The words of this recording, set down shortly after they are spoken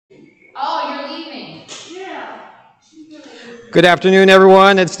Good afternoon,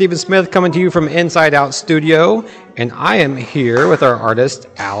 everyone. It's Stephen Smith coming to you from Inside Out Studio, and I am here with our artist,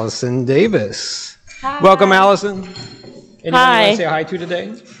 Allison Davis. Hi. Welcome, Allison. Anyone you want Hi. to say hi to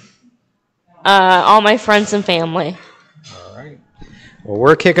today? All my friends and family. All right. Well,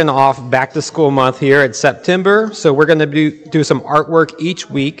 we're kicking off back to school month here. It's September, so we're going to do some artwork each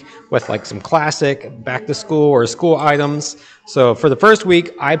week with like some classic back to school or school items. So for the first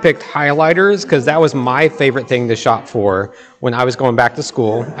week, I picked highlighters because that was my favorite thing to shop for when I was going back to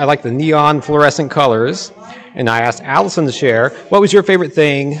school. I like the neon fluorescent colors, and I asked Allison to share, what was your favorite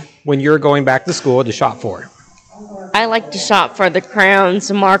thing when you're going back to school to shop for? I like to shop for the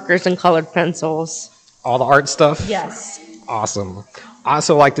crayons, markers, and colored pencils. All the art stuff? Yes. Awesome. I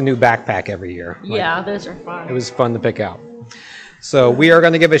also like the new backpack every year. Yeah, those are fun. It was fun to pick out. So we are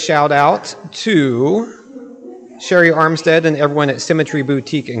going to give a shout out to Sherry Armstead and everyone at Symmetry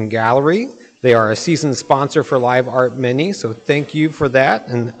Boutique and Gallery. They are a seasoned sponsor for Live Art Mini, so thank you for that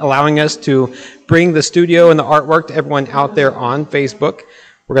and allowing us to bring the studio and the artwork to everyone out there on Facebook.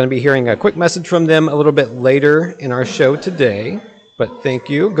 We're going to be hearing a quick message from them a little bit later in our show today, but thank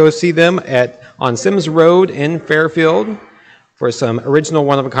you. Go see them on Sims Road in Fairfield for some original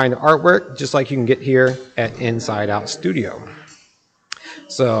one-of-a-kind artwork, just like you can get here at Inside Out Studio.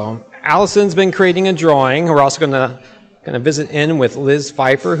 So Allison's been creating a drawing. We're also going to visit in with Liz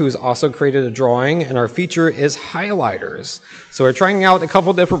Pfeiffer, who's also created a drawing, and our feature is highlighters. So we're trying out a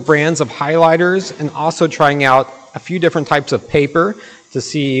couple different brands of highlighters and also trying out a few different types of paper to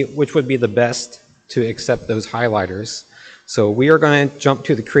see which would be the best to accept those highlighters. So we are going to jump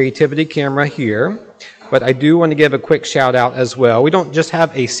to the creativity camera here. But I do want to give a quick shout out as well. We don't just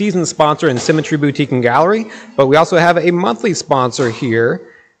have a season sponsor in Symmetry Boutique and Gallery, but we also have a monthly sponsor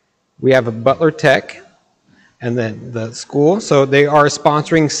here. We have a Butler Tech and then the school. So they are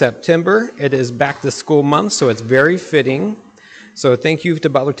sponsoring September. It is back to school month, so it's very fitting. So thank you to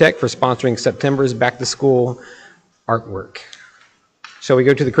Butler Tech for sponsoring September's back to school artwork. Shall we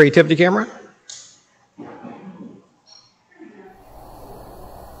go to the creativity camera?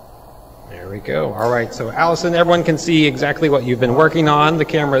 There we go. All right, so Allison, everyone can see exactly what you've been working on. The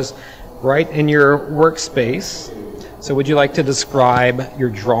camera's right in your workspace. So would you like to describe your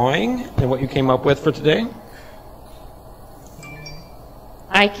drawing and what you came up with for today?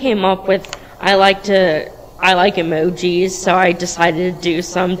 I came up with, I like emojis, so I decided to do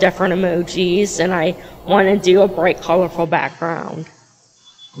some different emojis, and I want to do a bright, colorful background.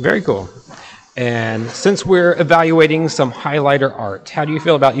 Very cool. And since we're evaluating some highlighter art, how do you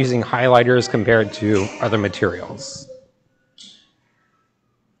feel about using highlighters compared to other materials?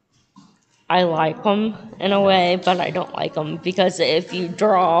 I like them in a way, but I don't like them because if you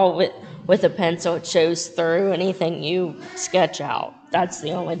draw with a pencil, it shows through anything you sketch out. That's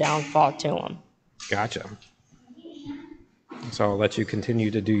the only downfall to them. Gotcha. So I'll let you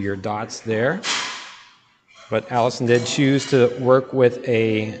continue to do your dots there. But Allison did choose to work with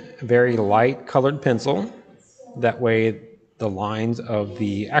a very light colored pencil. That way the lines of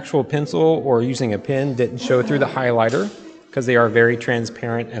the actual pencil or using a pen didn't show through the highlighter because they are very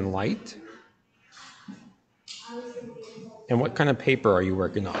transparent and light. And what kind of paper are you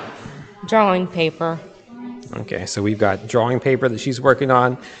working on? Drawing paper. Okay, so we've got drawing paper that she's working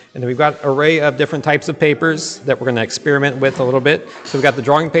on, and then we've got an array of different types of papers that we're going to experiment with a little bit. So we've got the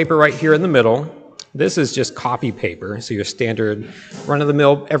drawing paper right here in the middle. This is just copy paper, so your standard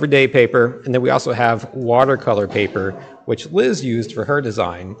run-of-the-mill everyday paper. And then we also have watercolor paper, which Liz used for her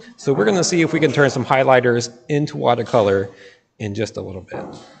design. So we're going to see if we can turn some highlighters into watercolor in just a little bit.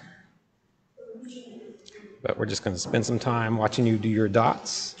 But we're just going to spend some time watching you do your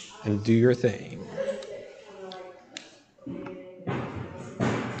dots and do your thing.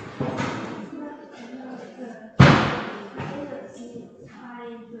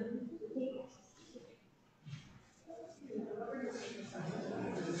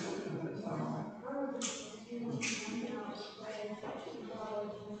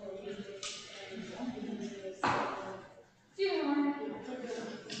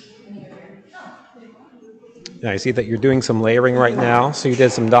 Now I see that you're doing some layering right now. So you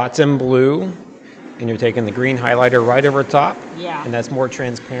did some dots in blue, and you're taking the green highlighter right over top. Yeah. And that's more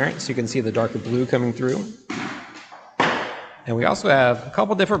transparent, so you can see the darker blue coming through. And we also have a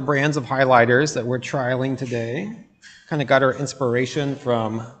couple different brands of highlighters that we're trialing today. Kind of got our inspiration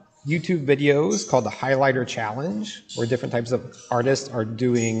from YouTube videos called the Highlighter Challenge, where different types of artists are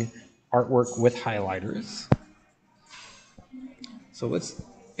doing artwork with highlighters. So let's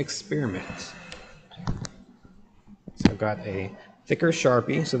experiment. So I've got a thicker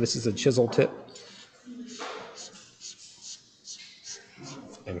Sharpie, so this is a chisel tip.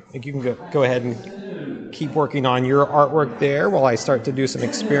 And you can go ahead and keep working on your artwork there while I start to do some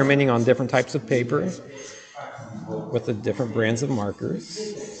experimenting on different types of paper with the different brands of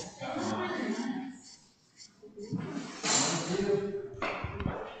markers.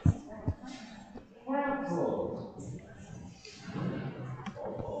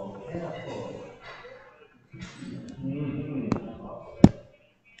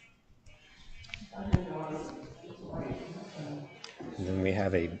 And then we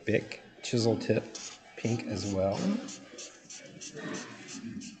have a Bic chisel tip pink as well.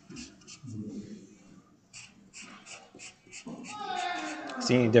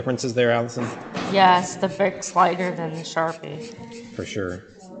 See any differences there, Allison? Yes, the Bic's lighter than the Sharpie. For sure.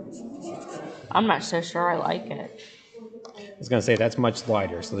 I'm not so sure I like it. I was going to say that's much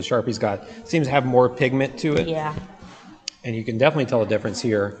lighter. So the Sharpie's seems to have more pigment to it. Yeah. And you can definitely tell a difference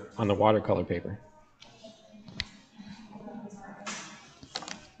here on the watercolor paper.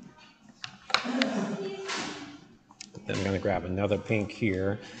 Then I'm going to grab another pink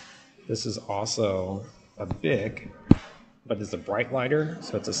here. This is also a Bic, but it's a bright lighter,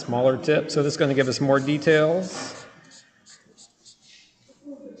 so it's a smaller tip. So this is going to give us more details.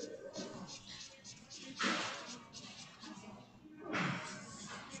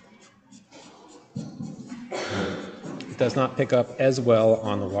 It does not pick up as well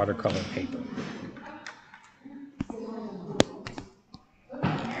on the watercolor paper.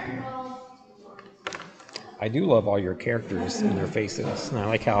 I do love all your characters and their faces, and I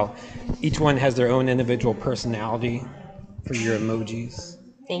like how each one has their own individual personality for your emojis.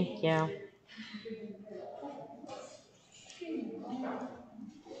 Thank you.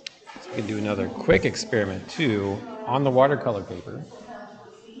 So you can do another quick experiment too on the watercolor paper.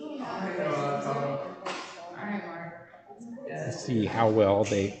 Let's see how well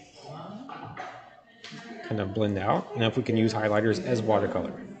they kind of blend out, and if we can use highlighters as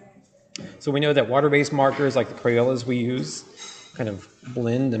watercolor. So we know that water-based markers like the Crayolas we use kind of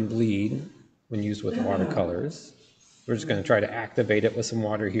blend and bleed when used with watercolors. We're just going to try to activate it with some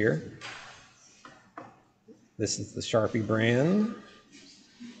water here. This is the Sharpie brand.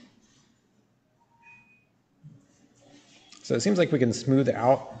 So it seems like we can smooth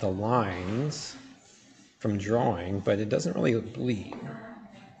out the lines from drawing, but it doesn't really bleed.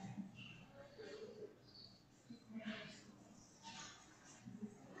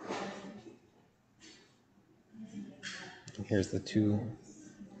 And here's the two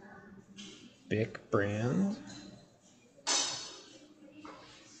Bic brands.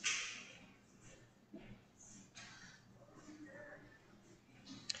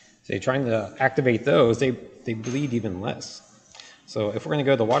 So trying to activate those, they bleed even less. So if we're going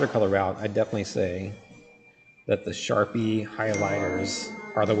to go the watercolor route, I'd definitely say that the Sharpie highlighters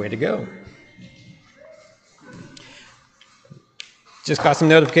are the way to go. Just got some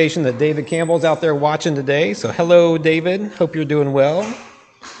notification that David Campbell's out there watching today. So hello, David. Hope you're doing well.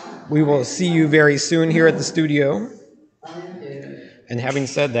 We will see you very soon here at the studio. And having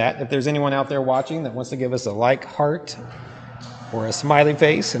said that, if there's anyone out there watching that wants to give us a like, heart, or a smiley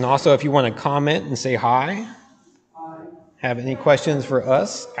face, and also if you want to comment and say hi, have any questions for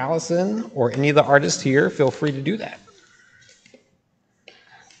us, Allison, or any of the artists here, feel free to do that.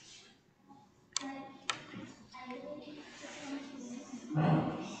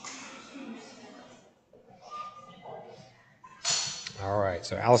 All right,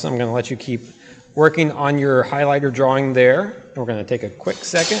 so Allison, I'm going to let you keep working on your highlighter drawing there. We're going to take a quick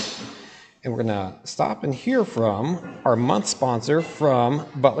second, and we're going to stop and hear from our month sponsor from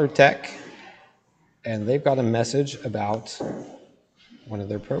Butler Tech. And they've got a message about one of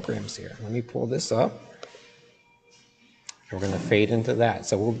their programs here. Let me pull this up. And we're going to fade into that.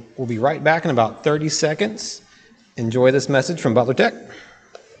 So we'll be right back in about 30 seconds. Enjoy this message from Butler Tech.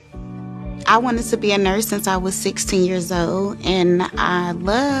 I wanted to be a nurse since I was 16 years old, and I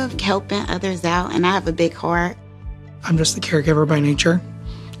love helping others out, and I have a big heart. I'm just a caregiver by nature,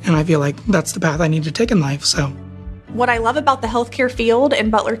 and I feel like that's the path I need to take in life, so. What I love about the healthcare field in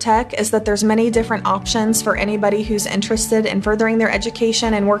Butler Tech is that there's many different options for anybody who's interested in furthering their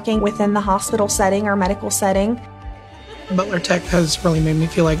education and working within the hospital setting or medical setting. Butler Tech has really made me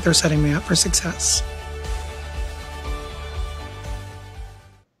feel like they're setting me up for success.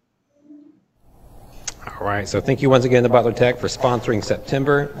 All right, so thank you once again to Butler Tech for sponsoring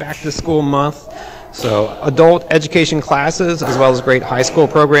September Back to School Month. So adult education classes as well as a great high school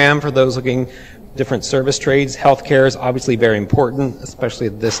program for those looking different service trades. Healthcare is obviously very important, especially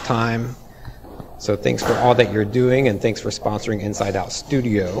at this time. So thanks for all that you're doing, and thanks for sponsoring Inside Out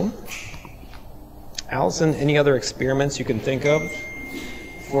Studio. Allison, any other experiments you can think of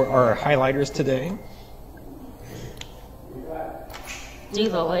for our highlighters today? do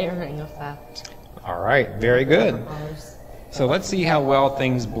the layering effect. All right, very good. So let's see how well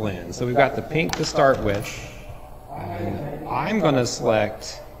things blend. So we've got the pink to start with. And I'm going to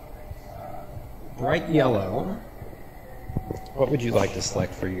select bright yellow. What would you like to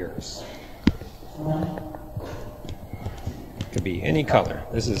select for yours? Could be any color.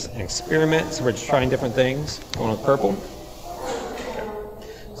 This is an experiment, so we're just trying different things. Going with purple. Okay.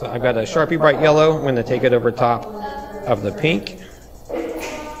 So I've got a Sharpie bright yellow. I'm going to take it over top of the pink.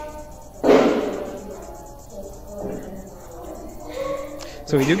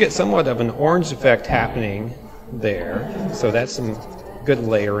 So we do get somewhat of an orange effect happening there. So that's some good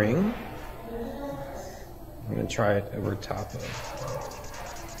layering. I'm going to try it over top of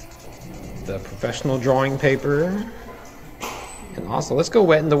the professional drawing paper. And also, let's go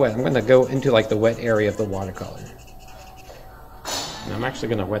wet in the wet. I'm going to go into like the wet area of the watercolor. And I'm actually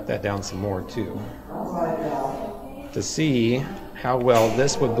going to wet that down some more too, to see how well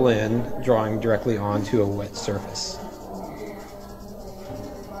this would blend drawing directly onto a wet surface.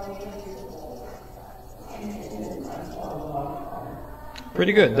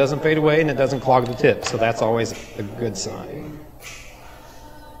 Pretty good. It doesn't fade away and it doesn't clog the tip, so that's always a good sign.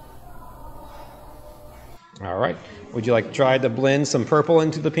 All right. Would you like to try to blend some purple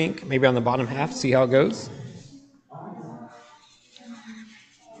into the pink, maybe on the bottom half, see how it goes?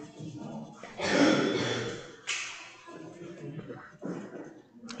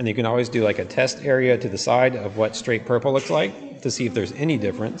 And you can always do like a test area to the side of what straight purple looks like to see if there's any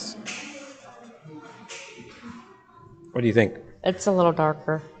difference. What do you think? It's a little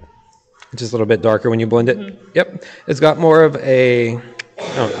darker. Just a little bit darker when you blend it. Mm-hmm. Yep. It's got more of a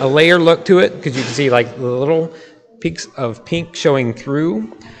layer look to it, because you can see like the little peaks of pink showing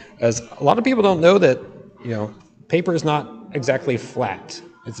through. As a lot of people don't know that, paper is not exactly flat.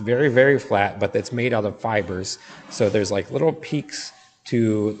 It's very, very flat, but it's made out of fibers. So there's like little peaks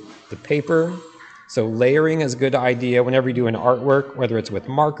to the paper. So layering is a good idea whenever you do an artwork, whether it's with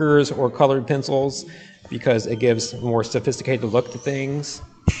markers or colored pencils, because it gives a more sophisticated look to things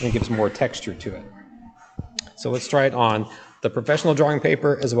and it gives more texture to it. So let's try it on the professional drawing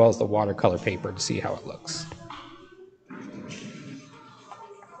paper as well as the watercolor paper to see how it looks.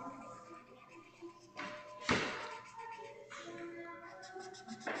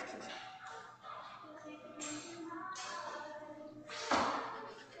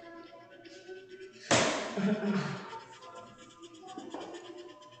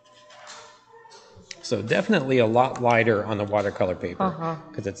 So definitely a lot lighter on the watercolor paper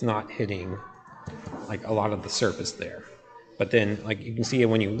because it's not hitting like a lot of the surface there. But then like you can see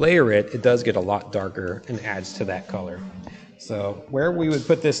when you layer it, it does get a lot darker and adds to that color. So where we would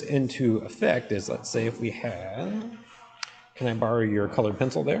put this into effect is, let's say if we had, can I borrow your colored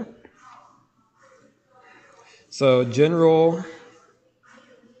pencil there? So general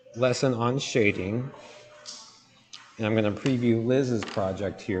lesson on shading. And I'm going to preview Liz's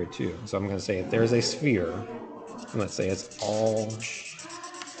project here too. So I'm going to say if there's a sphere, and let's say it's all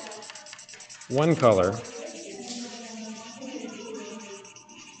one color,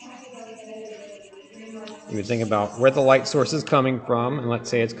 you would think about where the light source is coming from, and let's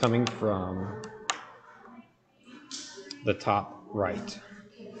say it's coming from the top right,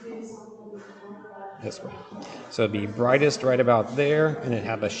 this way. So it'd be brightest right about there, and it'd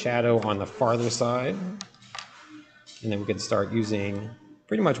have a shadow on the farther side. And then we could start using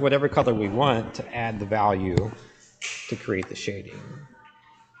pretty much whatever color we want to add the value to create the shading.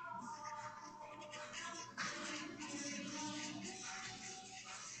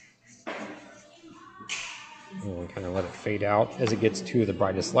 And kind of let it fade out as it gets to the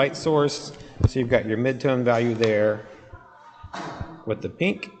brightest light source. So you've got your mid-tone value there with the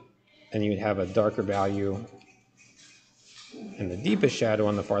pink, and you'd have a darker value and the deepest shadow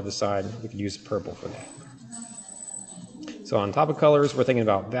on the farther side. We could use purple for that. So on top of colors, we're thinking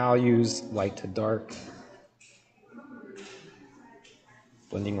about values, light to dark.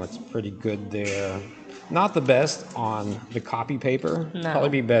 Blending looks pretty good there. Not the best on the copy paper. No. Probably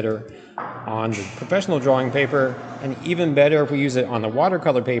be better on the professional drawing paper, and even better if we use it on the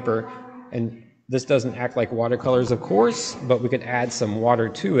watercolor paper. And this doesn't act like watercolors, of course, but we could add some water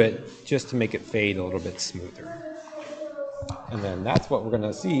to it just to make it fade a little bit smoother. And then that's what we're going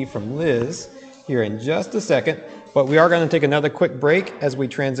to see from Liz here in just a second. But we are going to take another quick break as we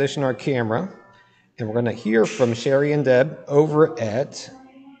transition our camera. And we're going to hear from Sherry and Deb over at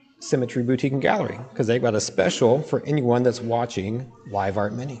Symmetry Boutique and Gallery, because they've got a special for anyone that's watching Live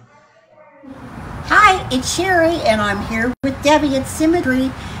Art Mini. Hi, it's Sherry, and I'm here with Debbie at Symmetry.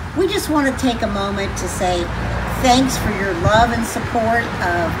 We just want to take a moment to say thanks for your love and support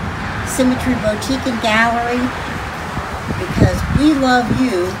of Symmetry Boutique and Gallery, because we love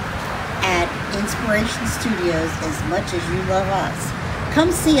you at Inspiration Studios as much as you love us.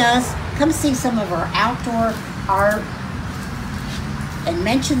 Come see us. Come see some of our outdoor art and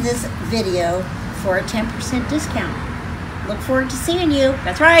mention this video for a 10% discount. Look forward to seeing you.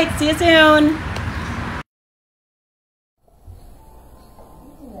 That's right. See you soon.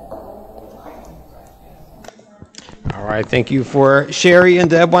 All right, thank you for Sherry and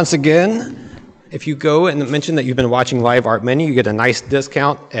Deb once again. If you go and mention that you've been watching Live Art Mini, you get a nice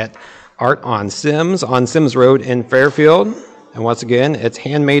discount at Art on Sims Road in Fairfield. And once again, it's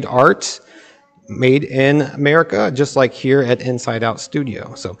handmade art made in America, just like here at Inside Out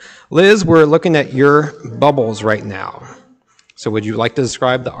Studio. So Liz, we're looking at your bubbles right now. So would you like to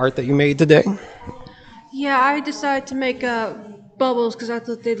describe the art that you made today? Yeah, I decided to make bubbles because I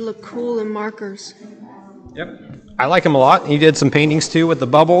thought they'd look cool in markers. Yep. I like them a lot. You did some paintings too with the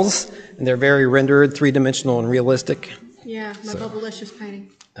bubbles, and they're very rendered, three-dimensional, and realistic. Yeah, my Bubblicious painting.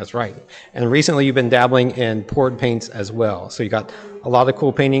 That's right. And recently you've been dabbling in poured paints as well. So you got a lot of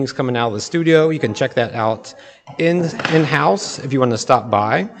cool paintings coming out of the studio. You can check that out in-house if you want to stop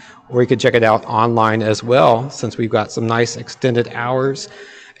by, or you can check it out online as well, since we've got some nice extended hours,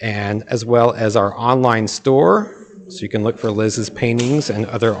 and as well as our online store. So you can look for Liz's paintings and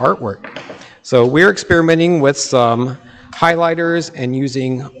other artwork. So we're experimenting with some highlighters and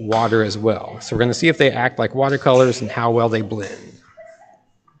using water as well. So we're going to see if they act like watercolors and how well they blend.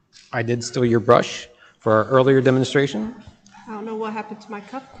 I did steal your brush for our earlier demonstration. I don't know what happened to my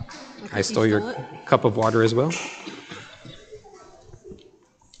cup. I stole your cup of water as well.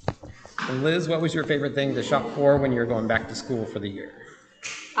 And Liz, what was your favorite thing to shop for when you're going back to school for the year?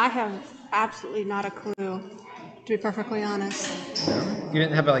 I have absolutely not a clue, to be perfectly honest. You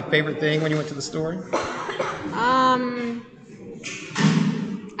didn't have a favorite thing when you went to the store?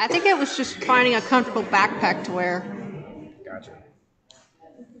 I think it was just finding a comfortable backpack to wear. Gotcha.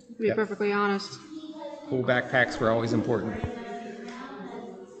 To be perfectly honest. Cool backpacks were always important.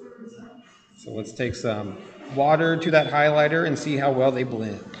 So let's take some water to that highlighter and see how well they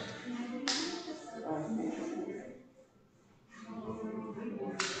blend.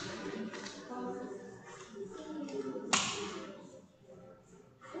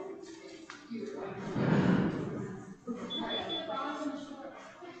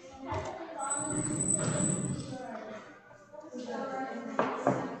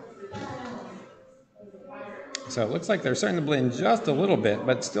 So it looks like they're starting to blend just a little bit,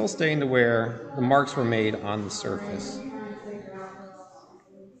 but still staying to where the marks were made on the surface.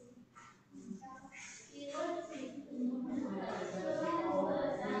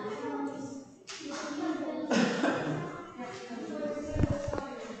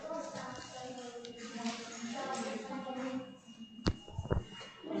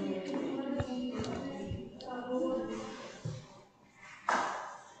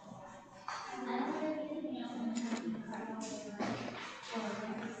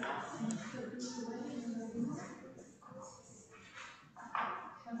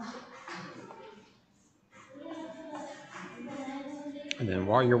 And then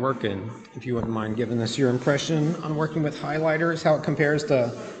while you're working, if you wouldn't mind giving us your impression on working with highlighters, how it compares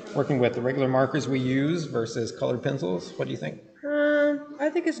to working with the regular markers we use versus colored pencils. What do you think?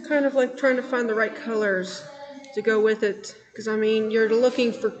 I think it's kind of like trying to find the right colors to go with it. Because, I mean, you're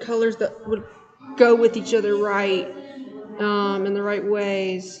looking for colors that would go with each other right, in the right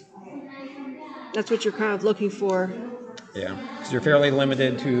ways. That's what you're kind of looking for. Yeah, because you're fairly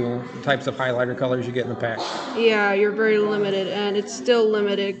limited to the types of highlighter colors you get in the pack. Yeah, you're very limited, and it's still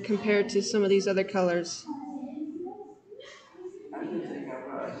limited compared to some of these other colors.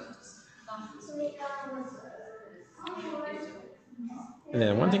 And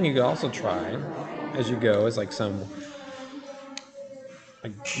then one thing you could also try as you go is some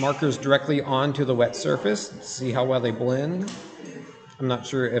markers directly onto the wet surface. See how well they blend. I'm not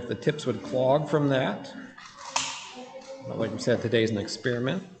sure if the tips would clog from that. But like we said, today's an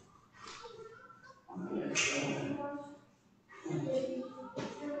experiment.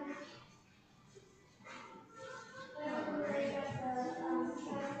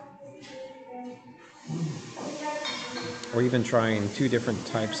 Or even trying two different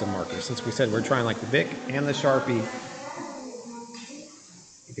types of markers. Since we said we're trying the Bic and the Sharpie,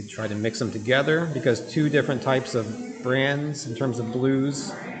 you could try to mix them together because two different types of brands in terms of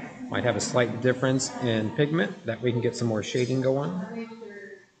blues might have a slight difference in pigment. That we can get some more shading going.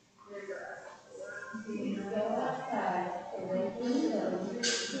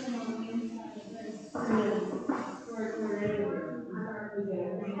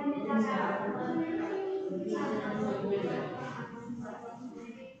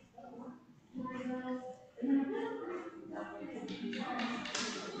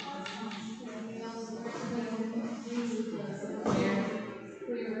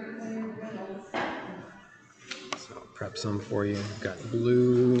 up some for you. We've got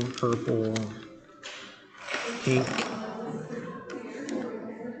blue, purple, pink.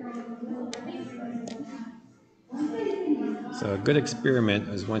 So a good experiment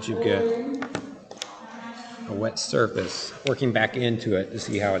is once you get a wet surface, working back into it to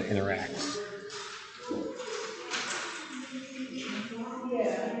see how it interacts.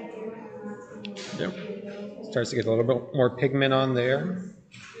 Yep. Starts to get a little bit more pigment on there.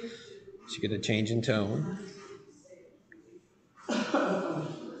 So you get a change in tone.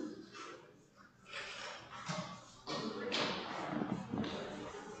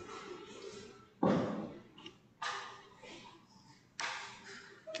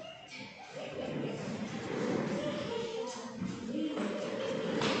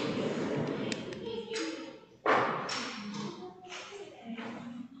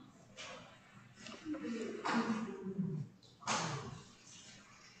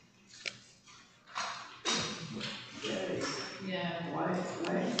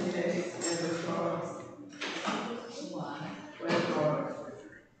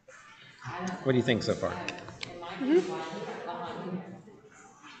 What do you think so far? Looks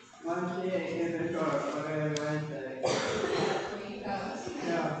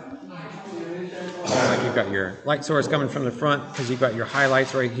like you've got your light source coming from the front because you've got your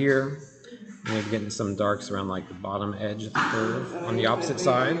highlights right here. And you're getting some darks around like the bottom edge of the curve on the opposite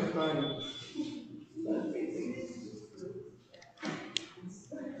side.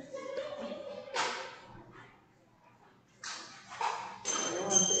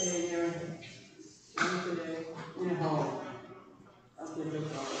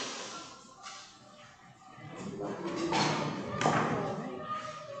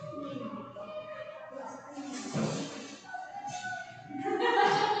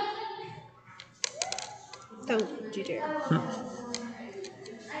 Don't you dare.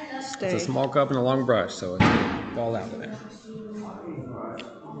 Stay. It's a small cup and a long brush, so it's going to fall out of there.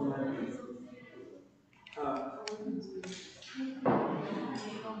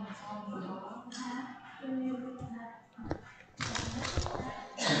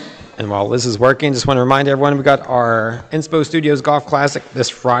 And while Liz is working, just want to remind everyone we've got our Inspo Studios Golf Classic this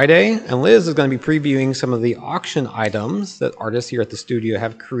Friday, and Liz is going to be previewing some of the auction items that artists here at the studio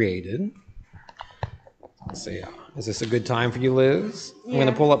have created. Let's see, is this a good time for you, Liz? Yeah. I'm going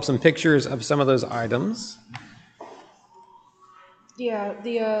to pull up some pictures of some of those items. Yeah,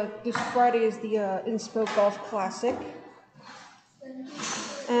 this Friday is the Inspo Golf Classic.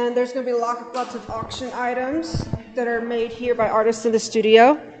 And there's going to be lots of auction items that are made here by artists in the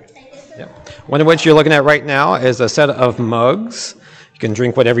studio. Yep. One of which you're looking at right now is a set of mugs. You can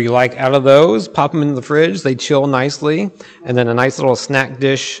drink whatever you like out of those, pop them in the fridge, they chill nicely, and then a nice little snack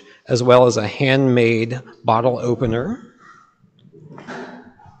dish as well as a handmade bottle opener.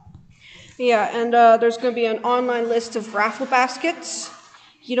 Yeah, and there's going to be an online list of raffle baskets.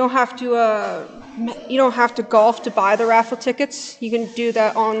 You don't have to golf to buy the raffle tickets. You can do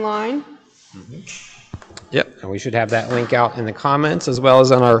that online. Mm-hmm. Yep, and we should have that link out in the comments as well as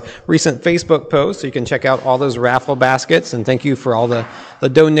on our recent Facebook post, so you can check out all those raffle baskets. And thank you for all the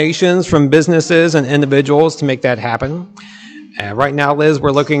donations from businesses and individuals to make that happen. Right now, Liz,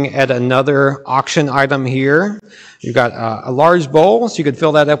 we're looking at another auction item here. You've got a large bowl, so you could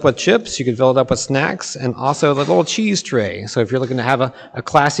fill that up with chips, you could fill it up with snacks, and also the little cheese tray. So if you're looking to have a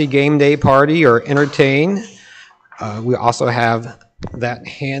classy game day party or entertain, we also have that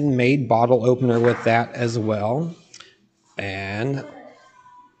handmade bottle opener with that as well. And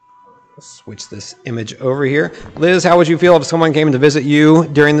switch this image over here. Liz, how would you feel if someone came to visit you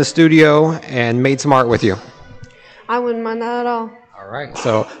during the studio and made some art with you? I wouldn't mind that at all. All right,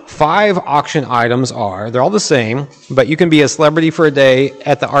 so 5 auction items they're all the same, but you can be a celebrity for a day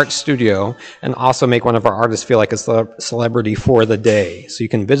at the art studio and also make one of our artists feel like a celebrity for the day. So you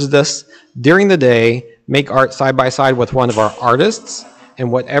can visit us during the day, make art side by side with one of our artists,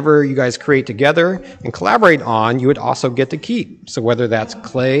 and whatever you guys create together and collaborate on, you would also get to keep. So whether that's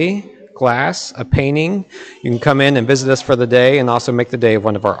clay, glass, a painting, you can come in and visit us for the day and also make the day of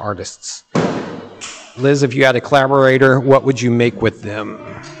one of our artists. Liz, if you had a collaborator, what would you make with them?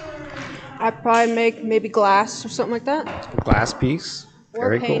 I'd probably make maybe glass or something like that. Glass piece. Or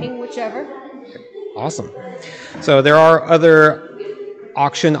Very painting, cool. whichever. Awesome. So there are other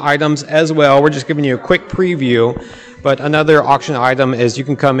auction items as well. We're just giving you a quick preview, but another auction item is you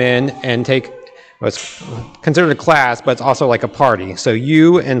can come in and take what's considered a class, but it's also like a party. So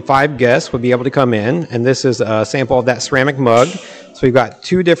you and 5 guests would be able to come in, and this is a sample of that ceramic mug. So we've got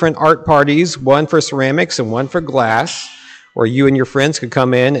 2 different art parties, one for ceramics and one for glass, where you and your friends could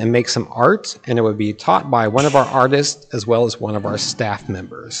come in and make some art, and it would be taught by one of our artists as well as one of our staff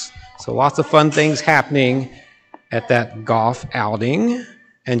members. So lots of fun things happening at that golf outing.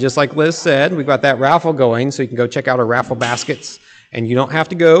 And just like Liz said, we've got that raffle going, so you can go check out our raffle baskets. And you don't have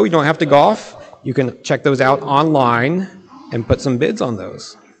to go, you don't have to golf. You can check those out online and put some bids on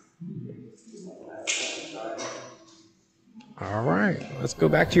those. All right, let's go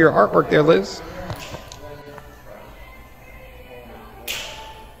back to your artwork there, Liz.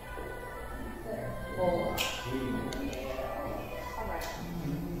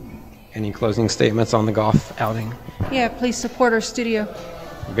 Any closing statements on the golf outing? Yeah, please support our studio.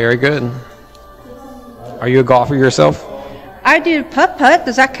 Very good. Are you a golfer yourself? I do putt-putt.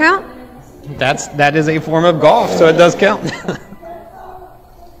 Does that count? That is a form of golf, so it does count.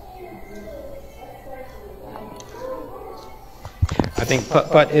 I think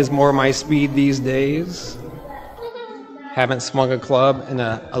putt-putt is more my speed these days. Haven't swung a club in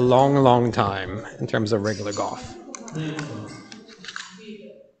a long, long time in terms of regular golf.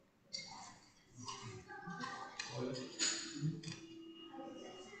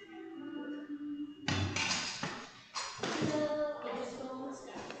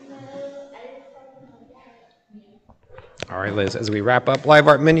 All right, Liz, as we wrap up Live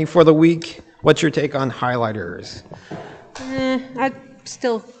Art Mini for the week, what's your take on highlighters? I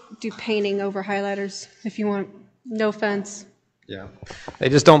still do painting over highlighters if you want. No offense. Yeah, they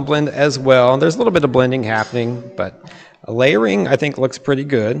just don't blend as well. There's a little bit of blending happening, but layering I think looks pretty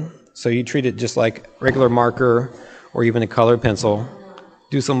good. So you treat it just like regular marker or even a color pencil.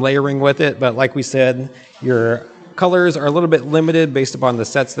 Do some layering with it, but like we said, your colors are a little bit limited based upon the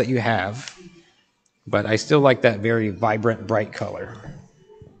sets that you have. But I still like that very vibrant, bright color.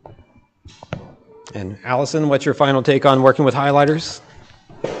 And Allison, what's your final take on working with highlighters?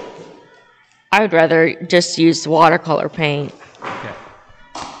 I would rather just use watercolor paint. Okay.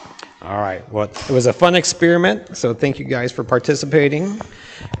 All right. Well, it was a fun experiment, so thank you guys for participating.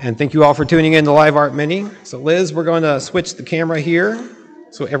 And thank you all for tuning in to Live Art Mini. So Liz, we're going to switch the camera here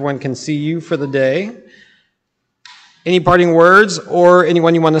so everyone can see you for the day. Any parting words or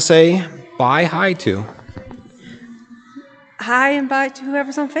anyone you want to say bye hi to? Hi and bye to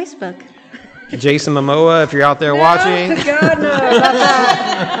whoever's on Facebook. Jason Momoa, if you're out there watching. God, no, not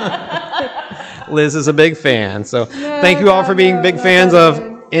that. Liz is a big fan. So thank you all for being big fans of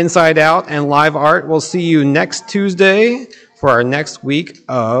Inside Out and Live Art. We'll see you next Tuesday for our next week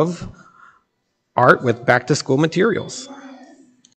of art with back to school materials.